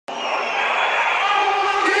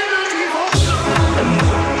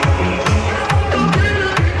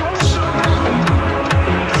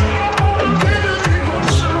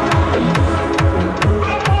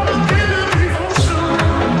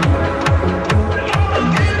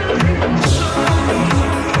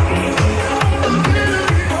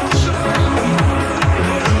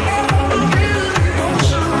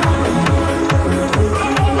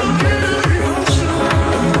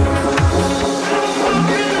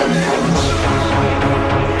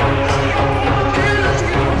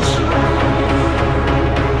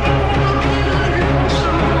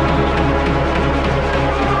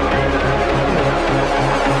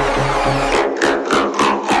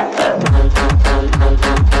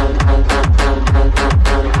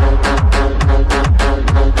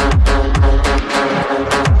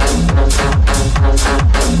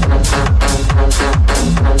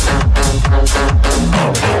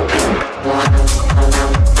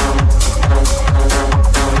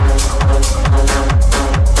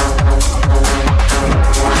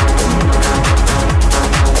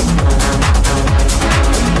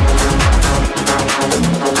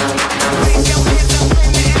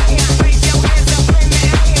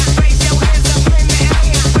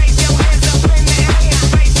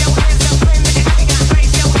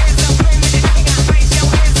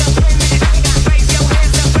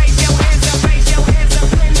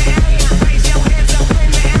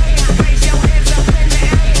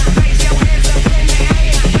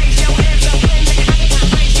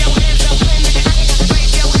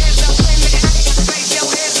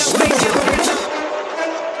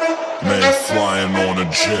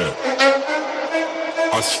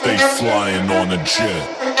I stay flying on a jet.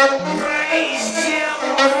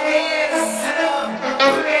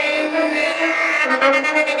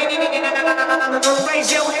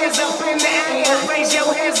 Raise your hands up in the air. Raise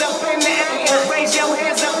your hands up in the air. Raise your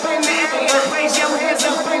hands up in the air. Raise your hands up in the air. Raise your hands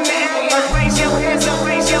up. Raise your hands up. Raise your hands up.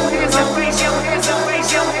 Raise your hands up. Raise your hands up. Raise your hands up. Raise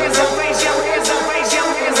your hands up. Raise your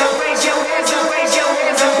hands up. Raise your raise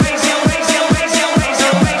your raise your raise your raise your raise your raise your raise your raise your raise your raise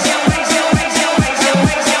your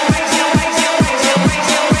raise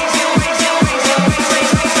your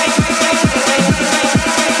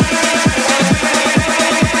raise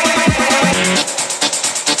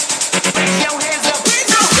your raise your raise your raise your raise your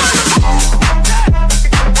hands up.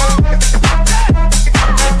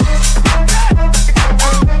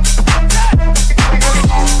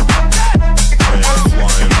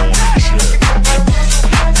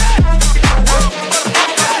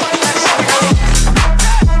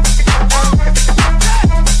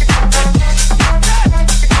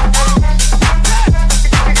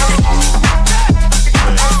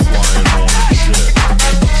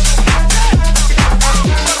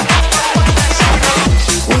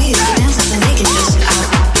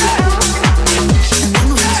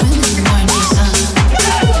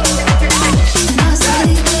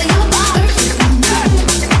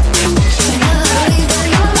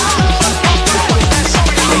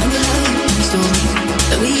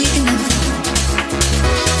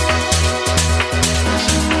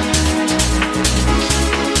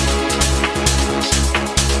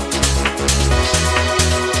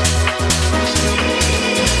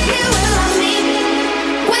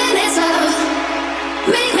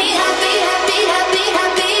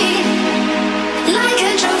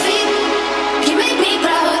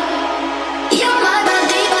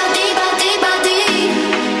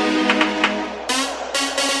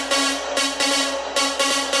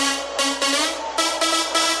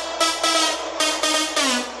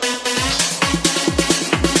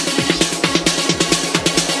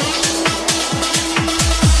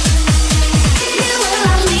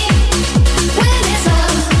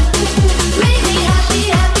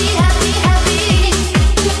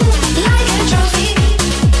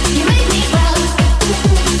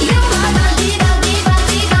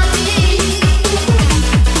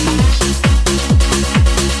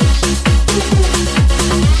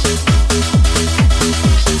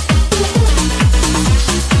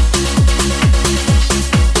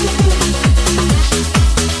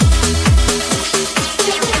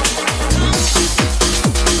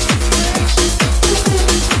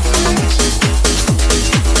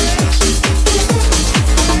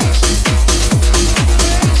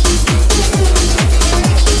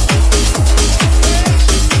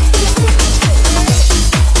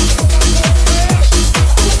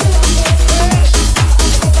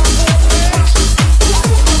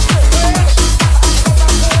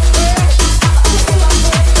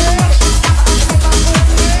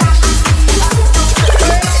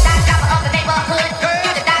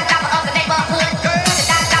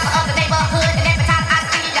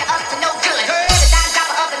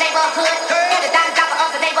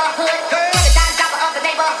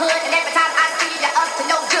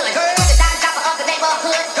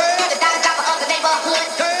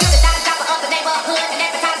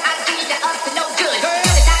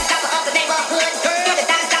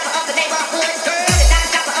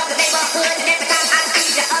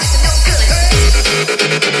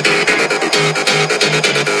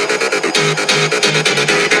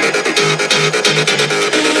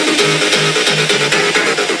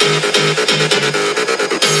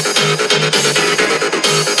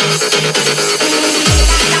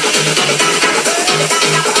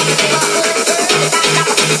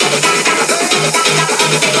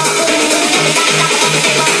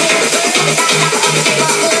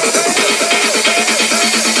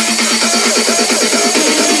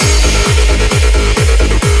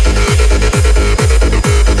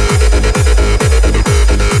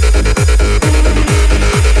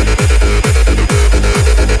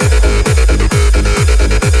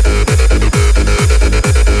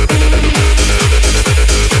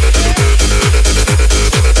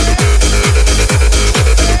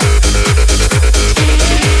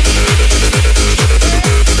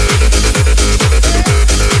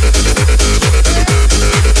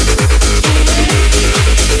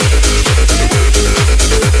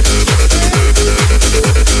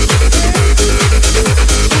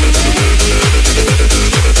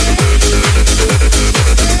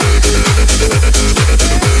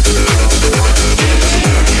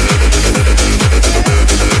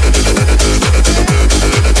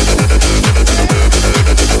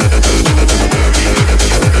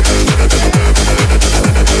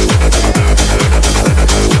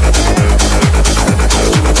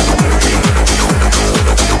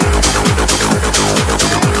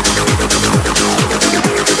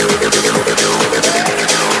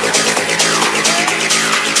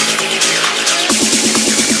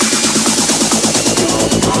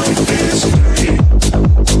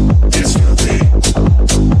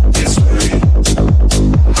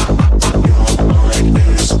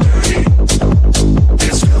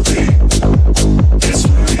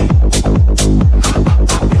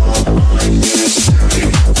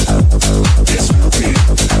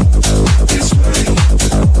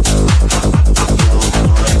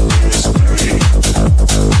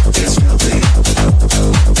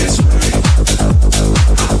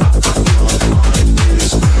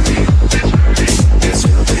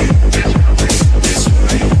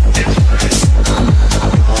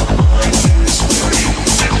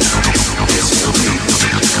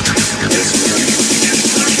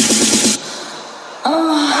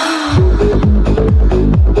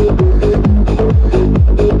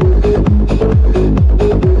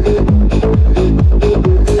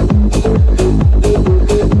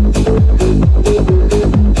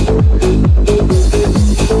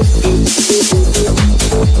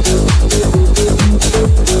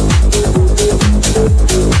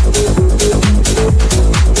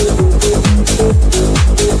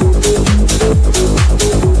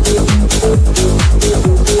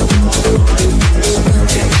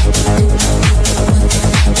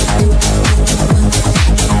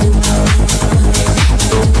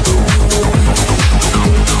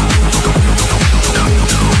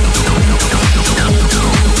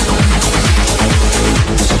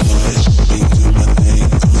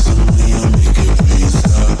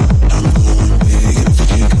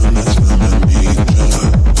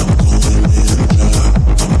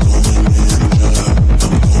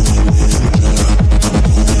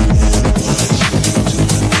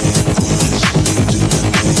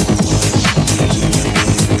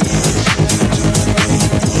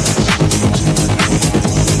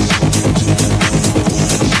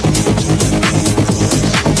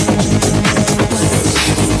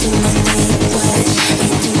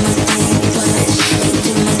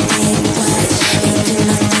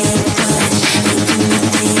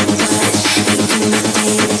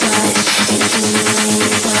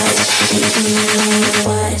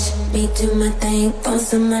 me do my thing. For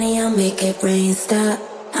some money, I'll make it rain. Stop.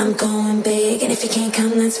 I'm going big, and if you can't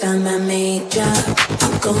come, let's find my main job.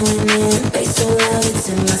 I'm going in, bass so loud, it's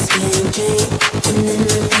in my skin, drink. And then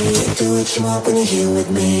repeat, do what you want when you're here with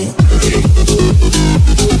me.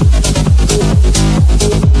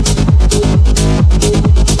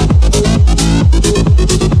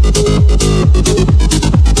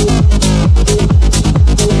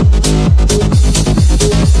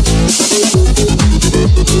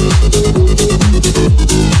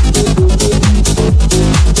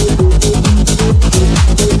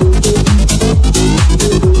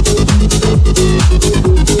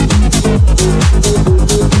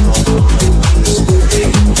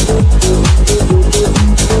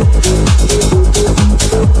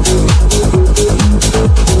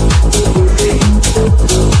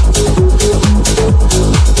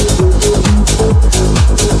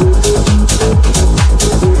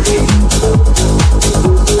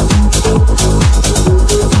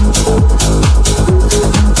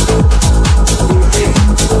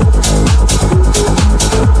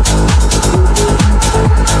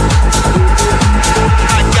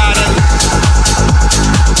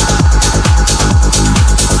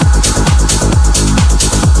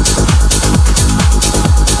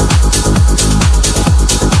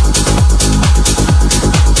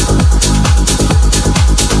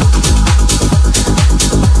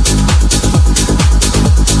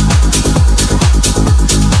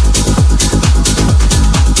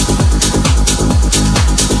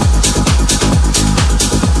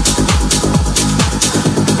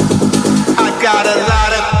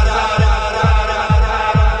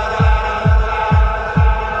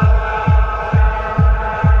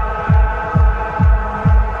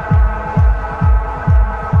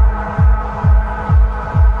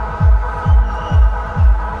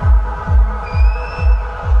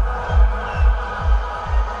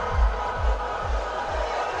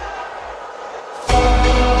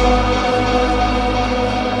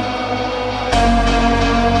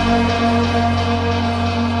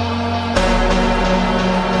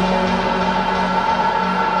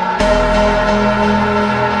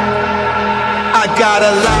 Got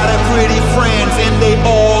a lot of pretty friends and they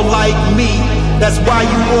all like me. That's why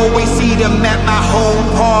you always see them at my home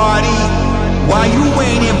party. Why you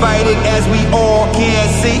ain't invited as we all can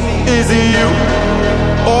see? Is it you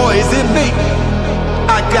or is it me?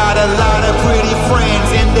 I got a lot of pretty friends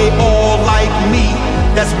and they all like me.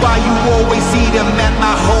 That's why you always see them at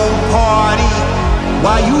my home party.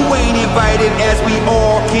 Why you ain't invited as we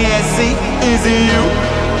all can see? Is it you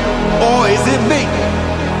or is it me?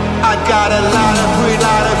 I got a lot of free,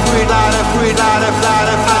 lot of free, lot of free, lot of, lot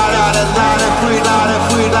of, I got a lot of free, lot of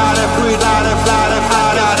free, lot of free, lot of, lot of,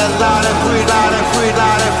 I got a lot of free, lot of free,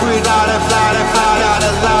 lot of free, lot of, lot of, I got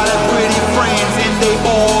a lot of pretty friends and they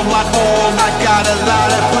all my all. I got a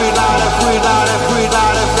lot of free, lot of free, lot of free,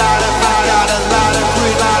 lot of, lot of, I got a lot of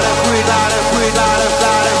free, lot of free, lot of free, lot of,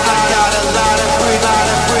 lot of, I got a lot of free, lot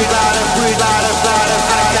of free, lot of free, lot of, lot of,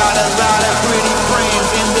 I got a lot of pretty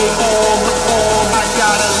friends and they all my all. I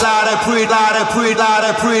got a lot of free, lot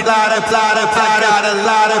of free, lot of free, lot of, lot of, I got a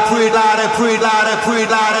lot of free, lot of free, lot of free,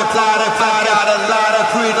 lot of, lot of, I got a lot of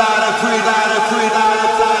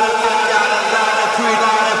free,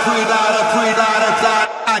 lot of free, lot of free, lot of, lot of, I got a lot of free, lot of free, lot of free, lot of, lot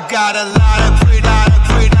of, I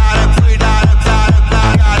got a lot of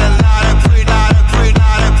free, lot of free, lot of free, lot of, lot of, I got a lot of free, lot of free, lot of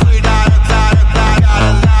free, lot of, lot of, I got a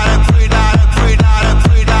lot of free, lot of free, lot of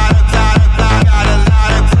free, lot of, lot of, I got a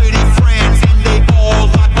lot of pretty friends and they all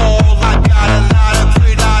like all. I got a lot of free,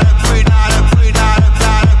 lot of free, lot of free, lot of, lot of, I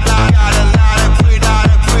got a lot of free, lot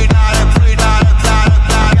of free, lot of free, lot of, lot of,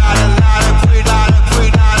 I got a lot of free, lot of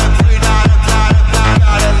free, lot of free, lot of, lot of, I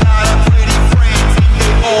got a lot of pretty friends and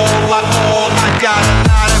they all like all. I got a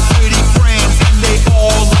lot of pretty friends and they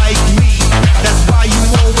all like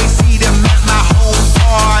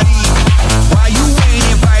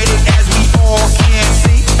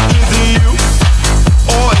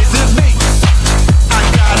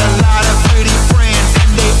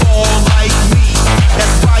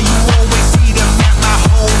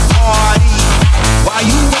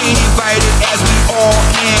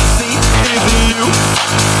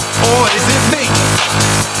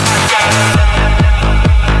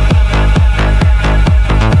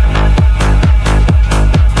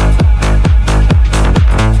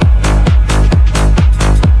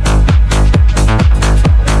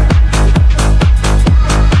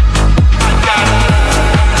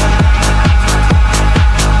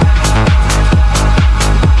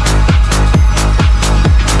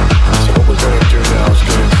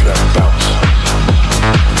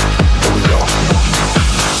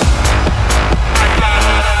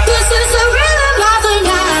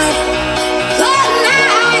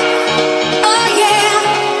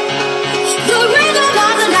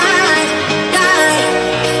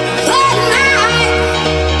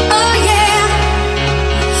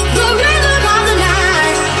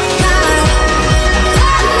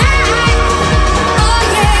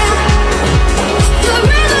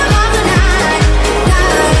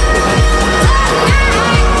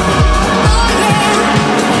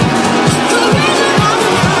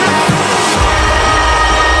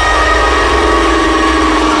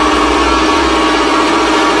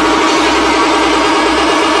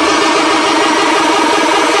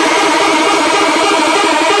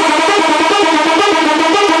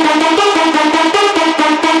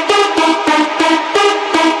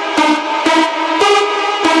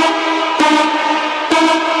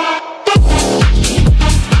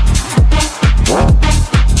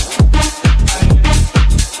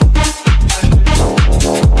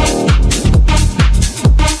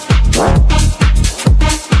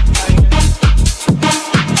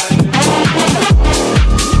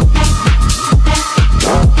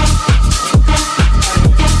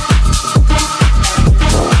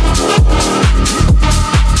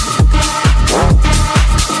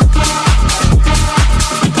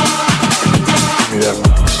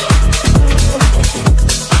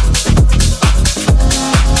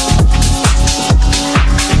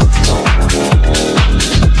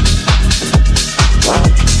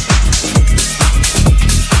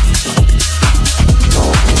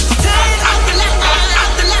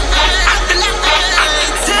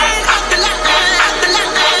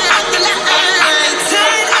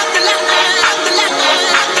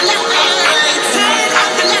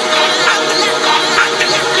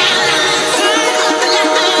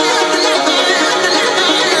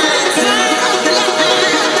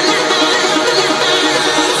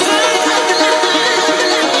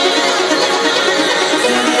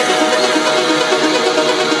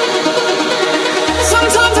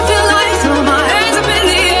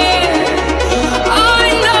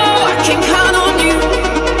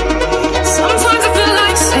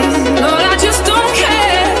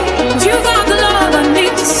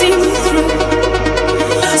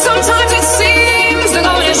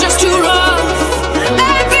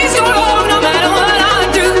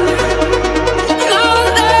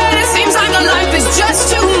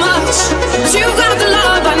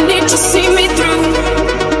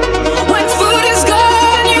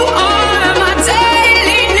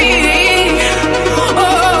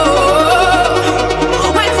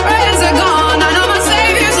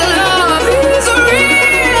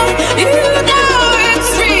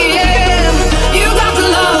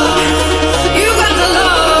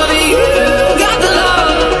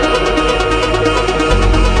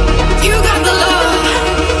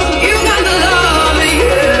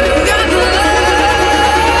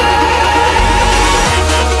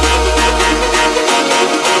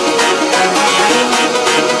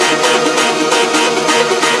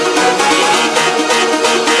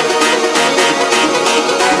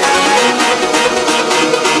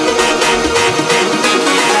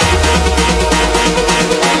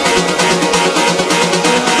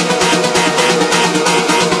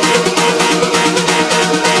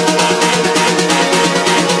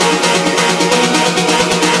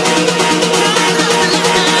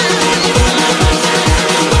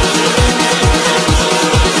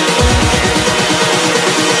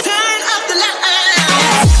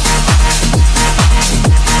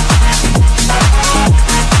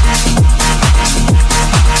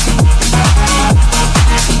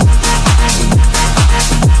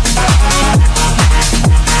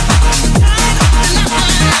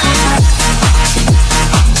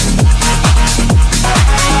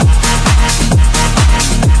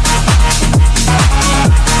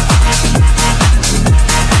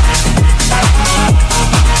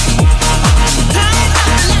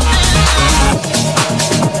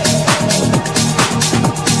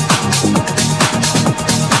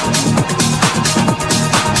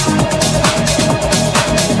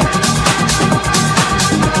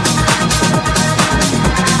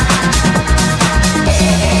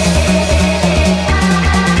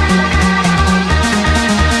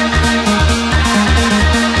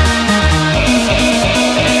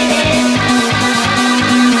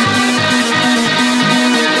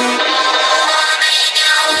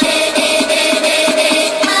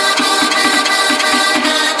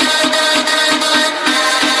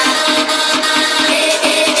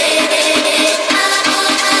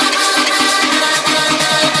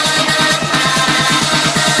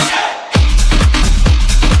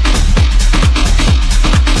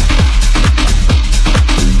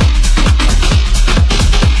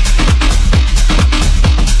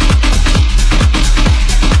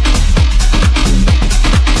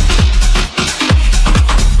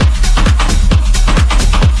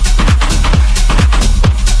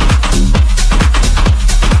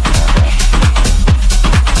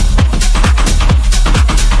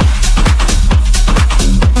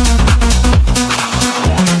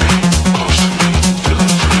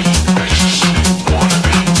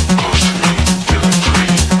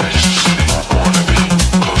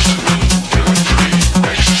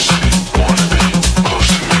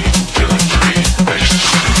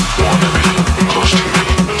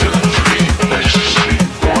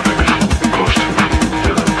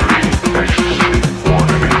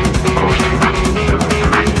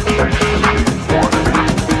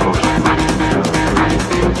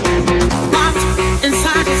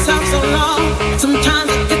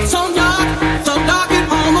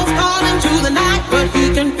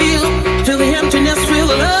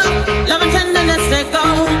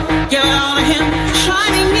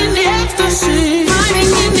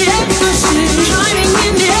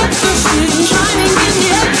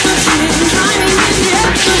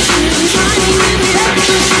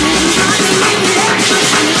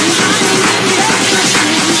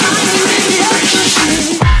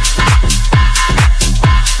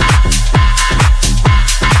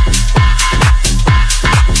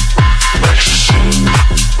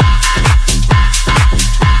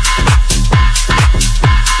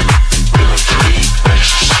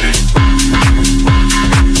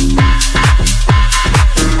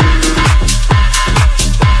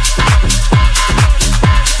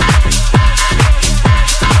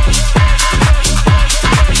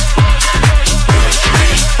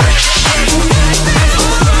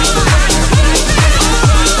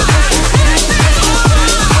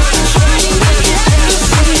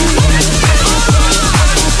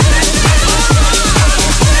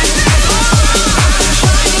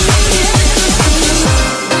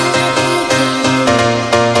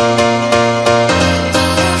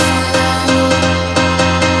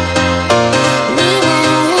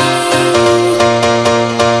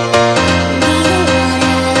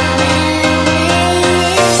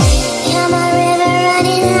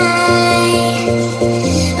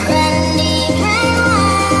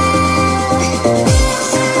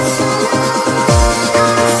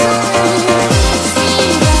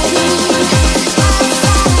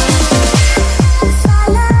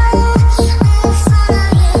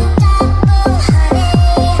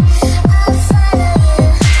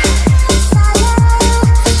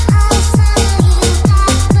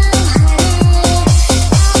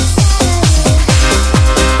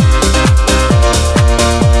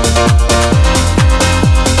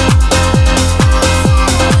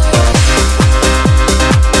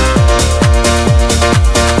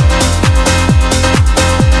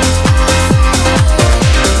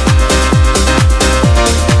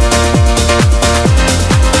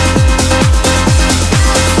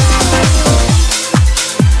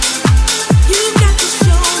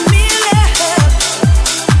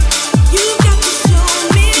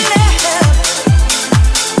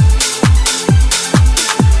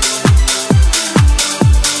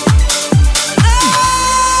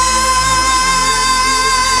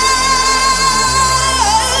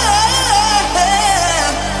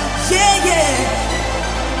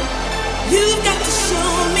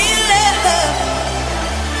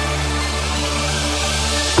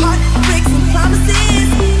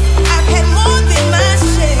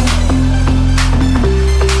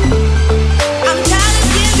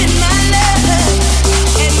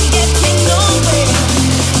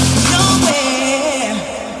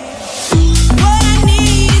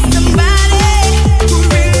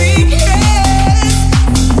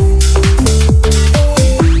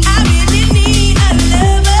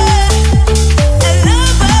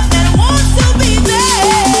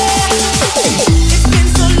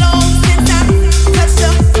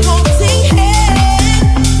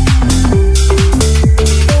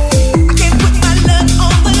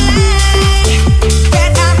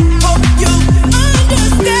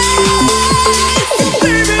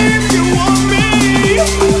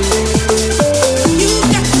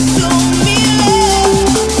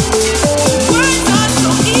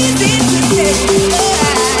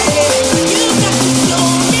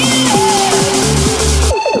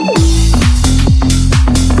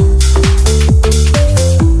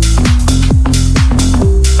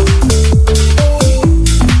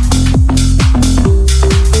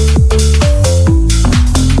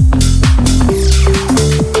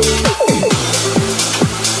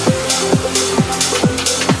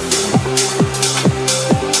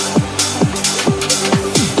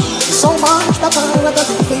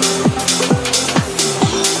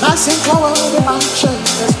Sink lower than my shade,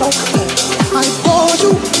 there's no compare. I adore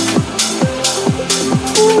you.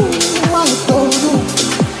 Ooh, I adore you.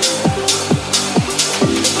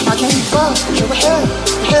 I can't budge your head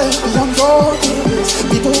beyond your ears.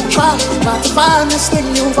 People try to find this thing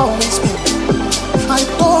you've always been. I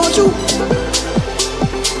adore you.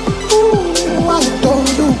 Ooh, I adore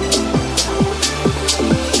you.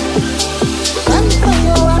 When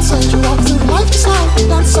your answer, you walk through life beside the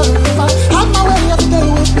dancer. If I had my way, every day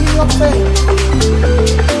would be your fate.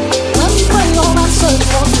 When your answer, you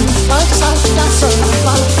walk through life beside the dancer. If I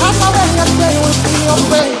had my way, every day would be your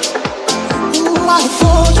fate. Ooh, I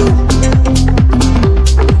adore you.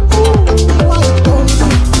 Ooh, I adore you.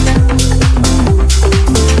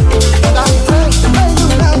 And I pray you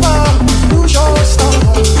never lose your star.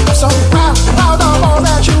 I'm so proud of all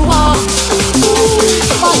that you are. Ooh,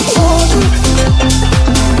 I adore you.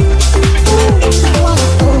 Ooh, I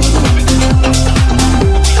adore you.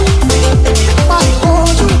 I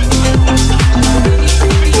adore you.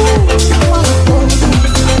 Ooh, I adore you.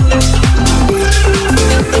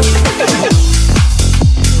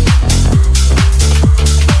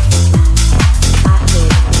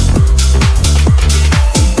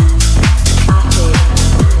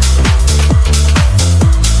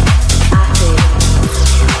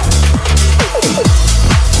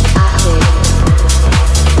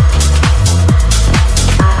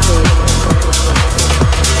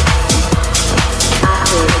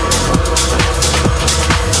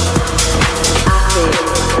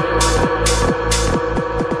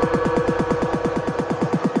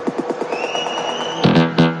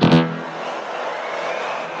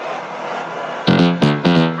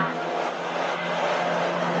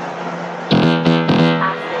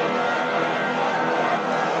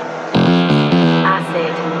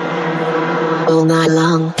 All night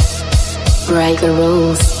long, break the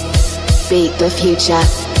rules, beat the future,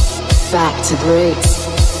 back to the roots,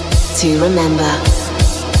 to remember,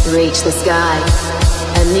 reach the sky,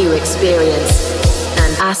 a new experience,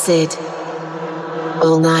 and acid,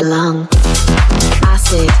 all night long,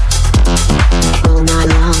 acid, all night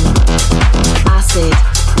long, acid,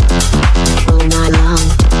 all night long,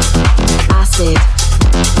 acid,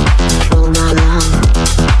 all night long,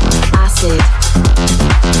 acid,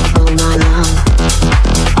 all night long,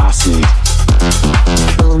 acid,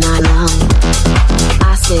 all night long,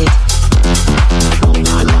 acid, all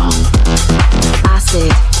night long,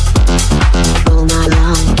 acid, all night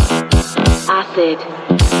long, acid,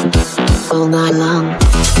 all night long,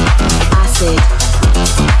 acid,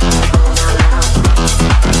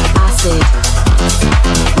 acid,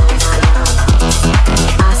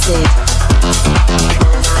 acid,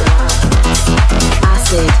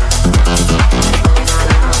 acid.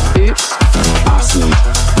 Oops. Acid.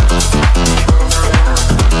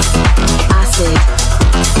 Acid.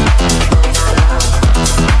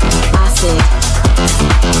 Acid.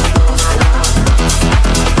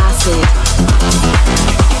 Acid.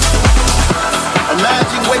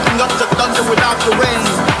 Imagine waking up to thunder without the rain,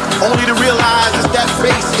 only to realize it's that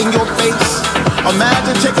bass in your face.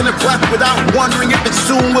 Imagine taking a breath without wondering if it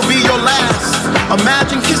soon will be your last.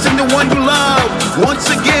 Imagine kissing the one you love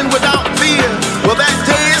once again without fear. Well, that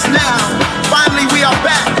day is now. Finally we are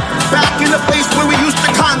back in the place where we used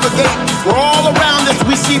to congregate. We're all around us,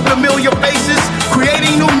 we see familiar faces,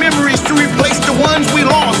 creating new memories to replace the ones we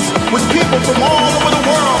lost with people from all over the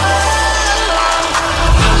world.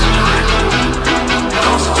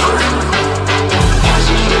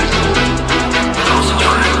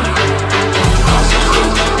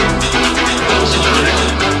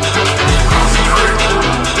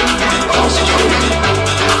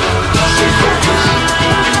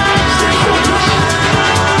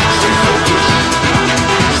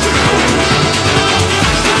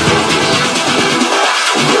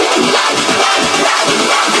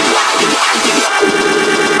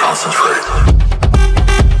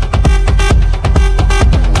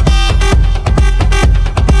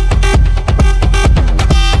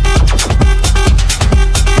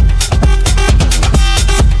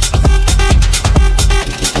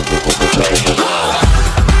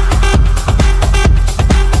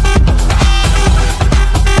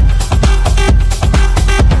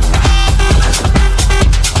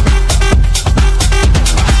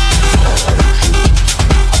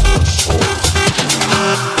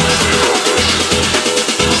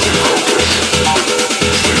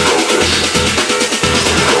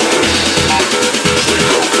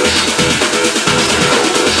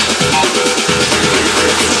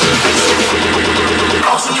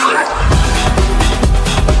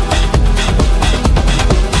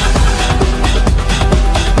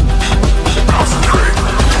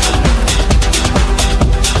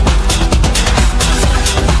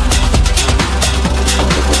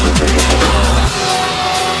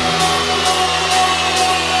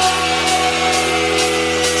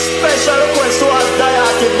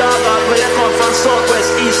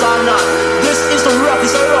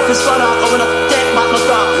 off his brother, I'm gonna get back my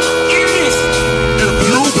dog. Hear this. If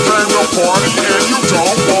you bang the party and you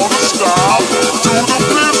don't wanna stop, do the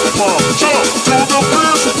fist pump, jump to the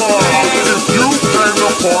fist pump. If you bang the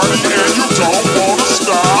party and you don't wanna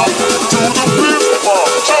stop, do the fist pump,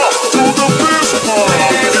 jump to the fist pump.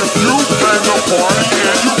 If you bang the party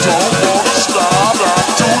and you don't wanna stop,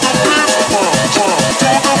 do the fist pump, jump to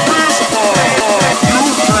the fist pump. You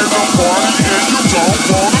bang the party and you don't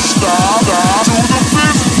wanna stop, do the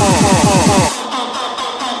fist pump.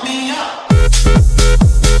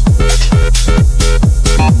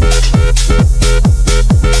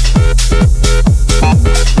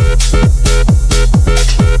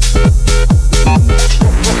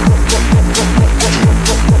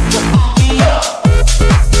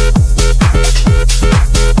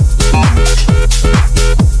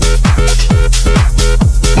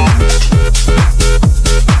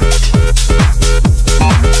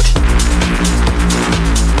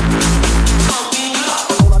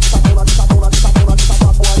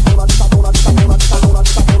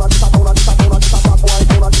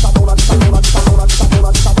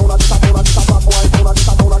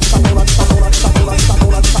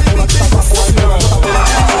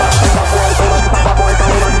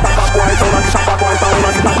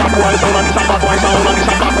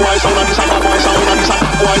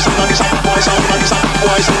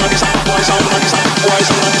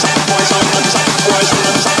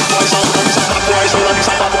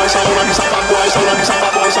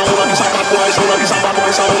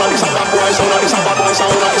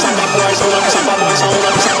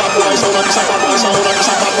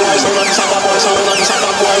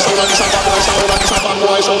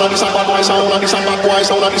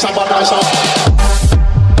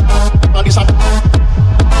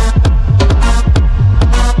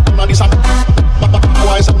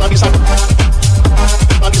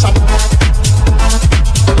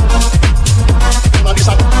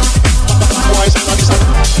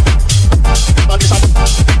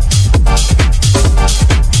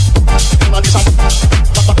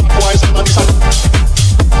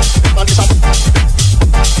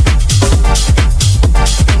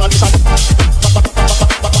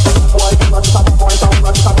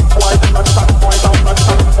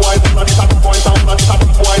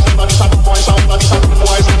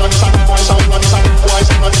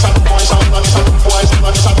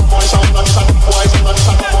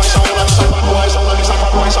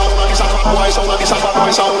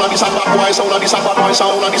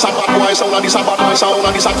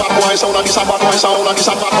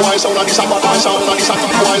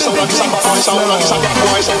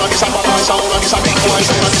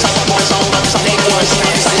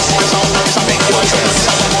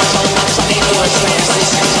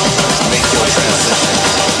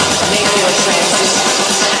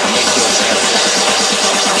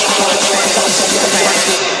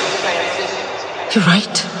 You're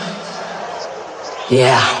right.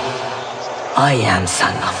 Yeah, I am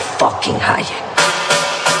Sanna fucking Hayek.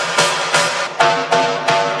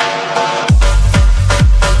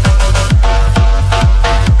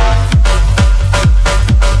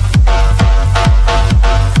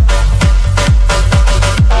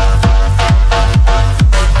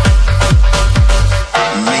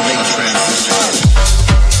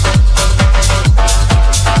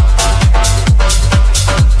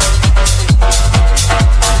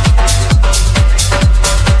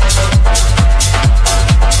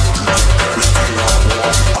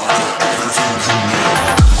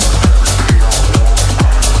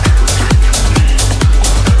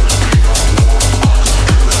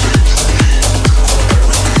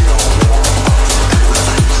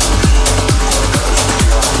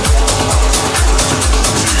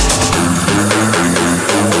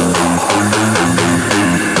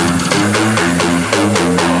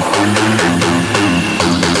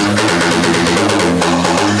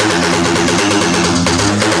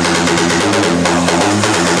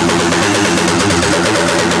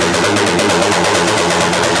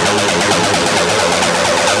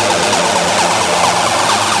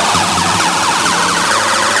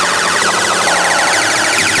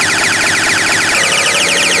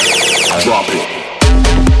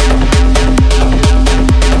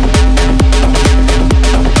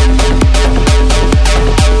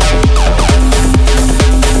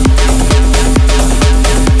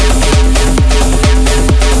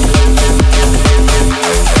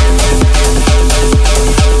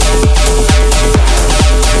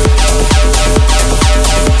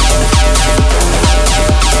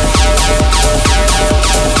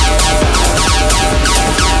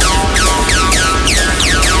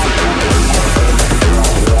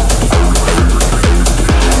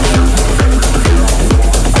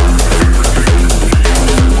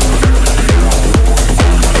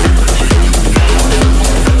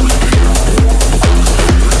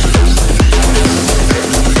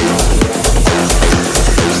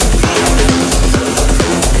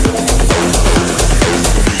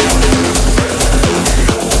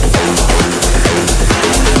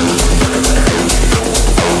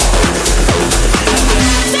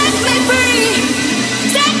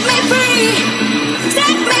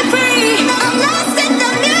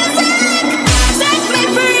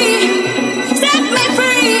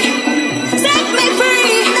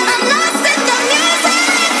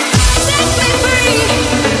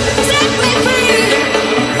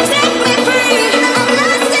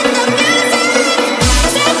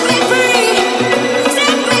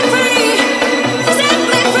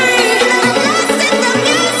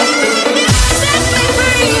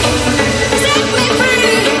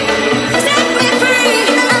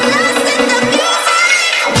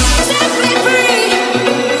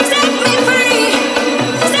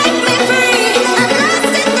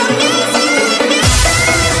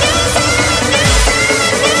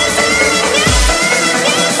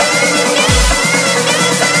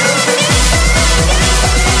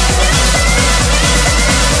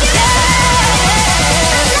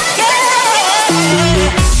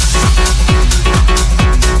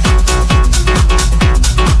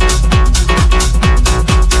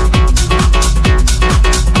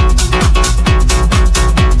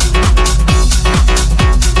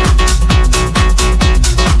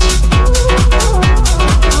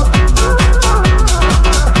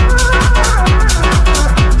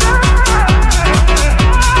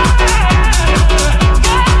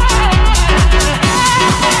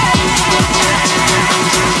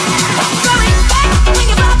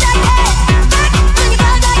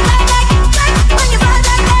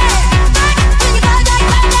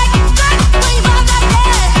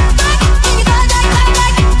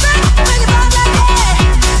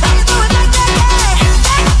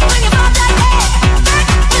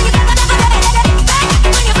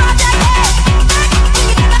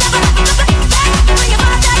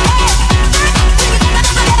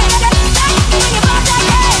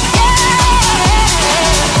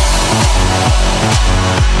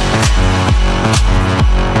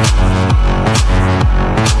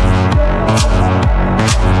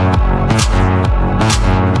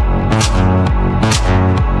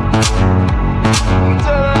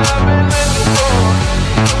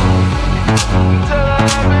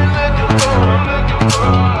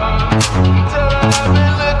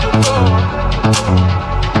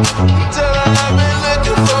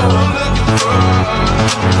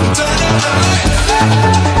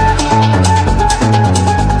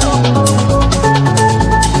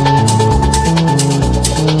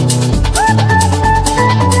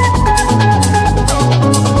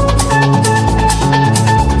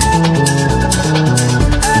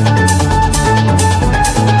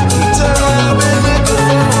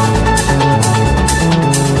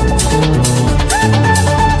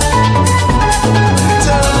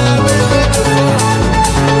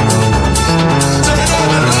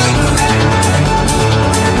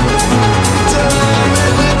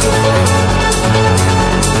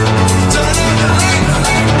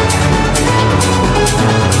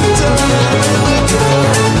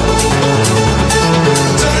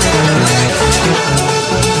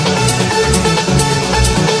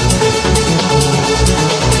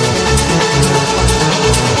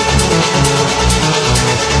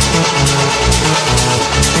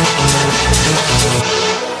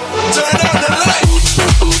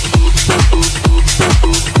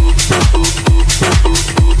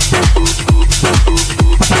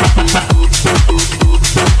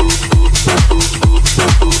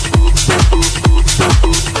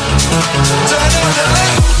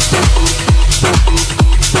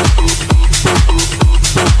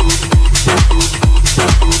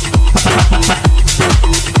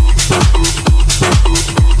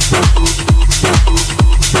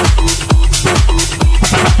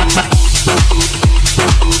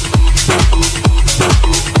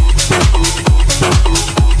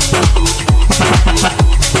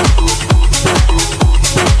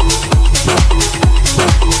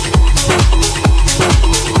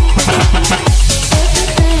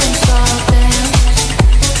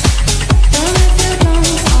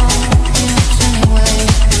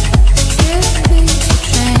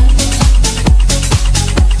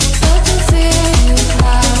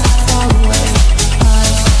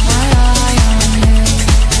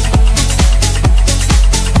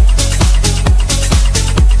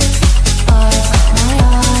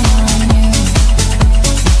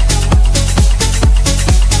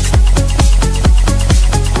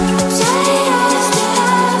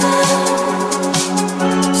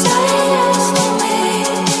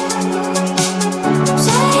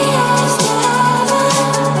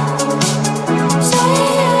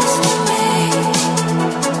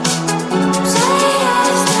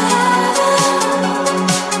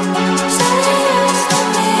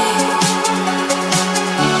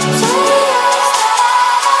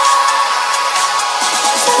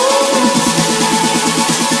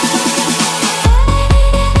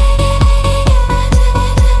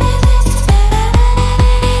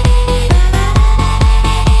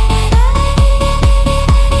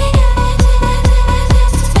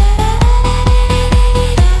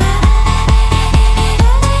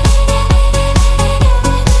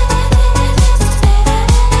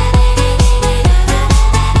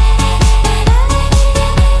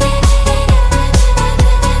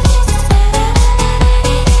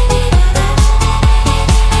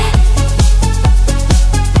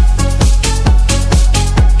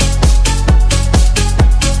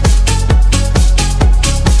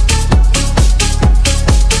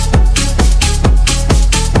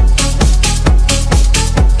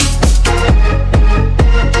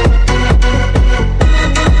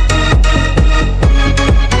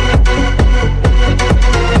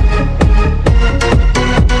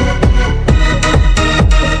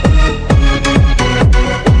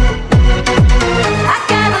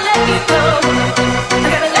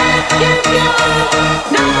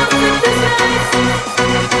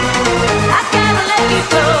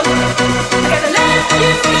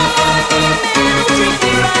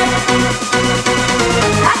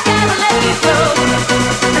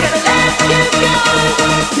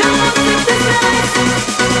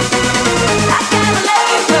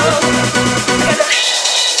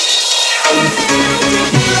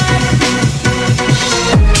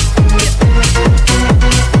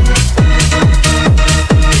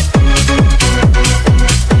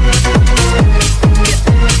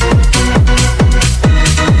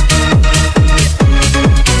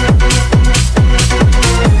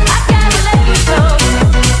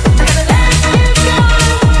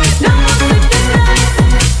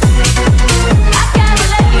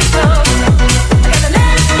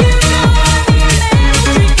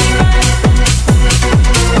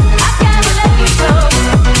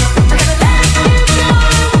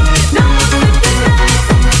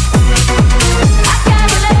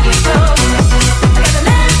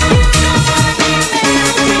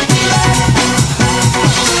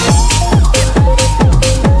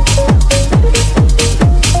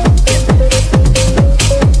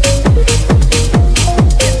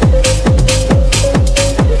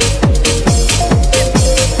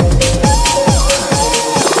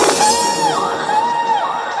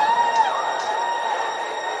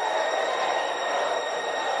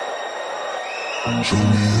 Show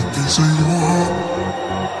me a piece of your heart.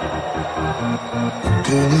 I'm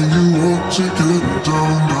calling you up to get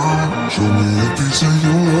down, down. Show me a piece of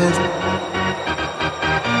your heart.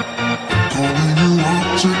 I'm calling you up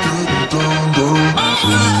to get down, down.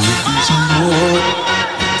 Show me a piece of your heart,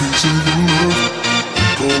 a piece of your love.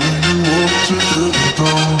 I'm calling you up to get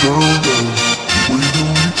down, down, down. We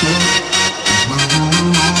don't each other, it's never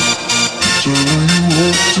enough. Telling you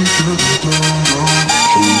up to get down, down.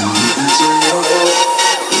 Show me a piece of your heart,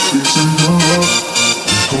 a piece of your love.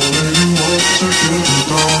 I'm calling you up to get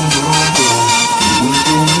down, down, down. We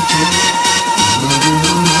don't each other, it's never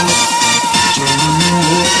enough.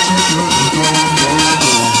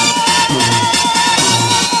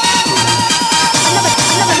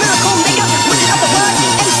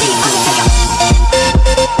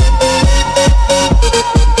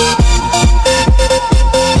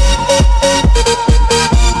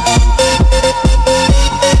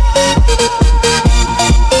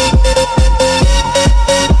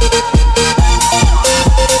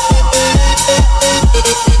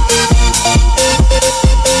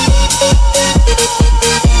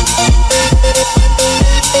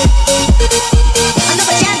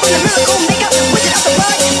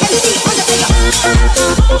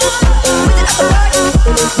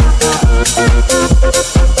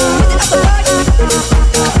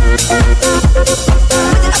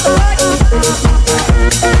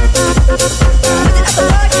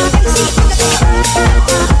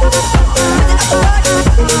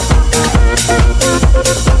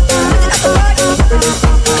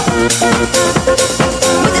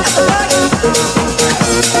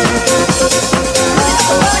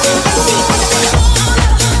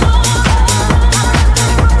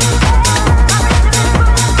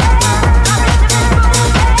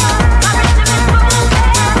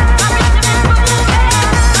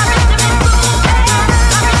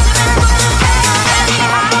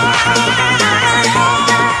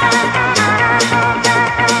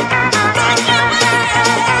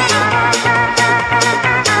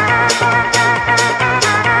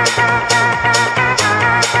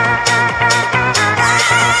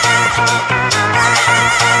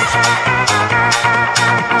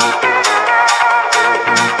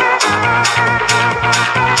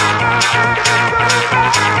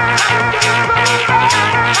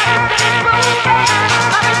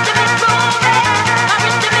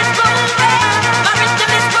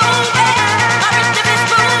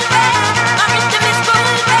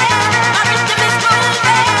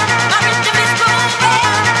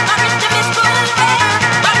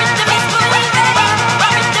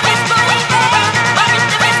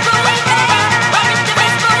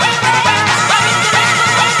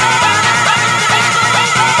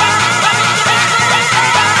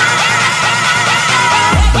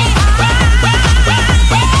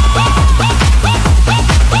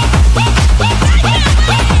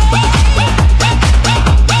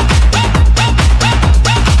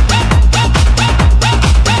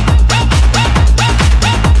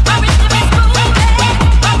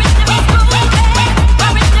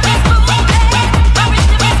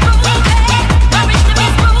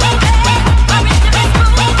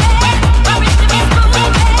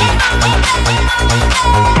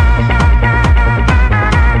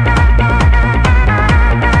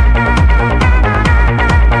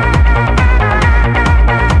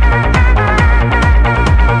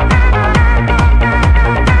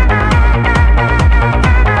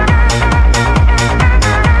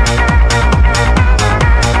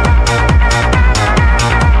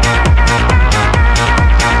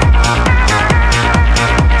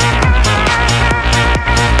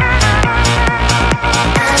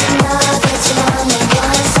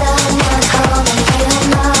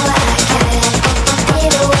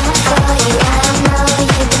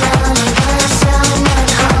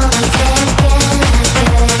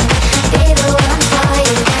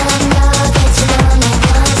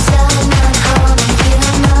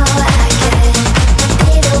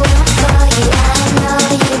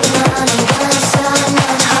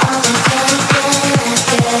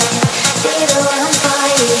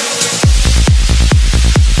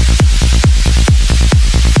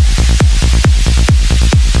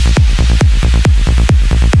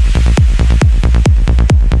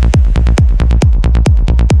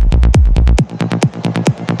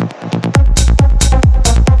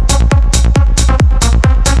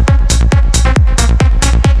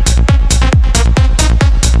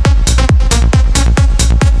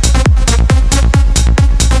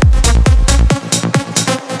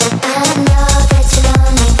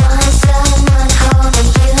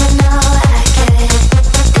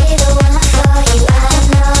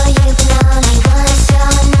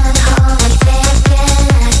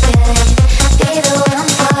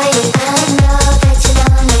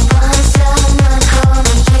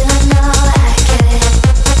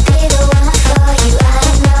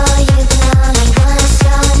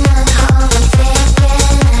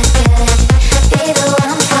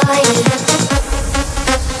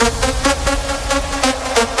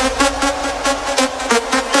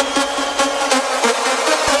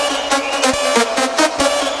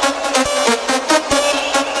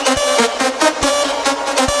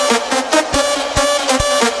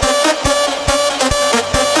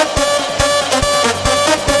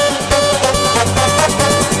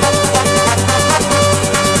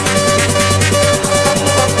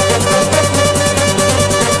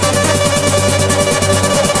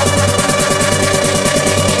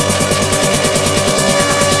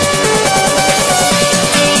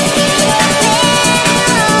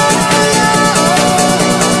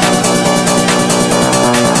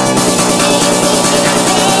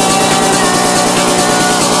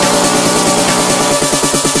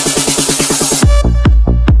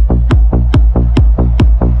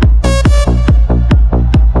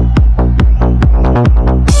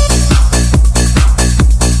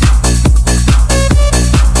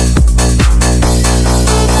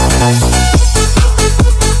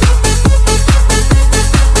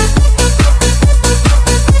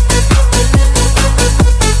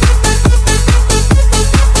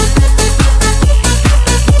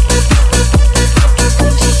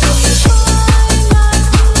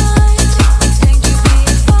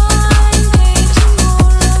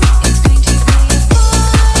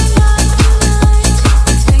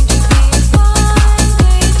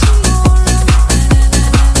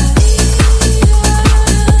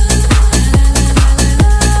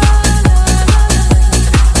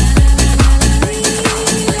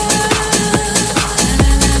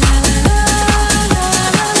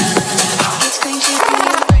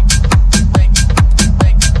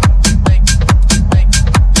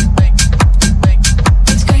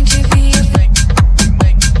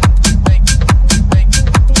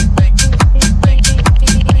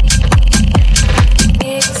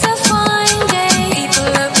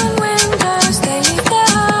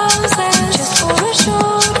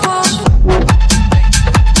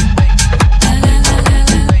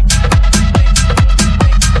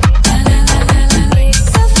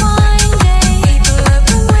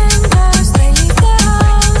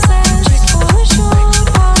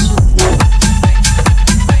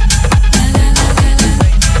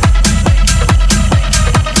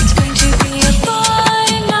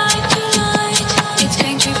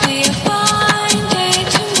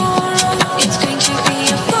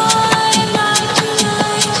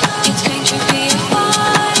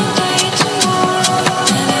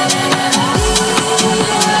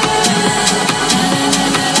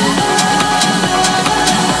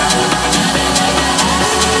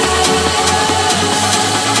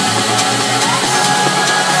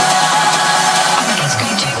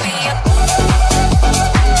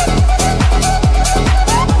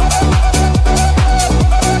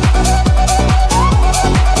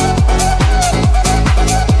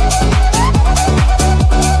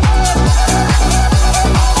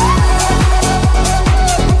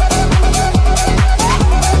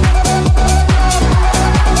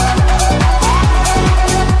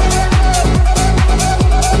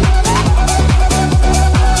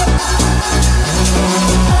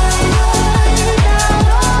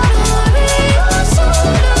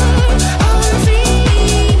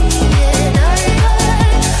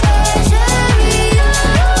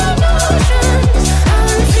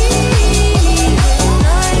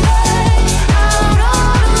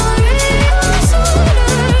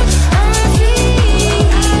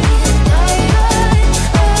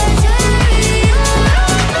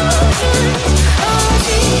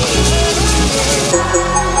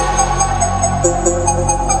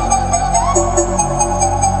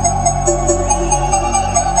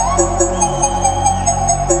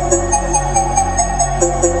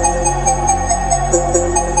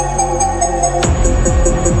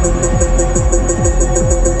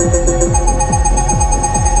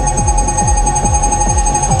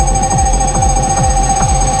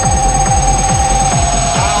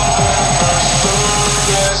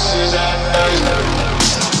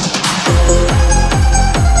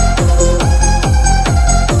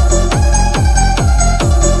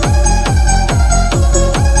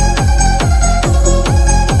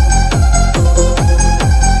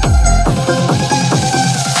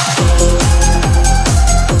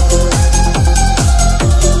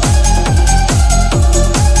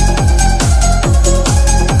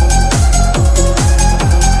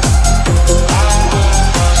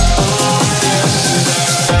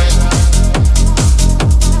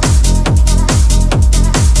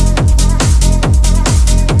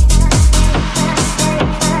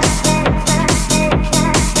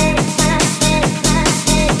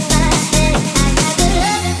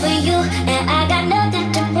 I got nothing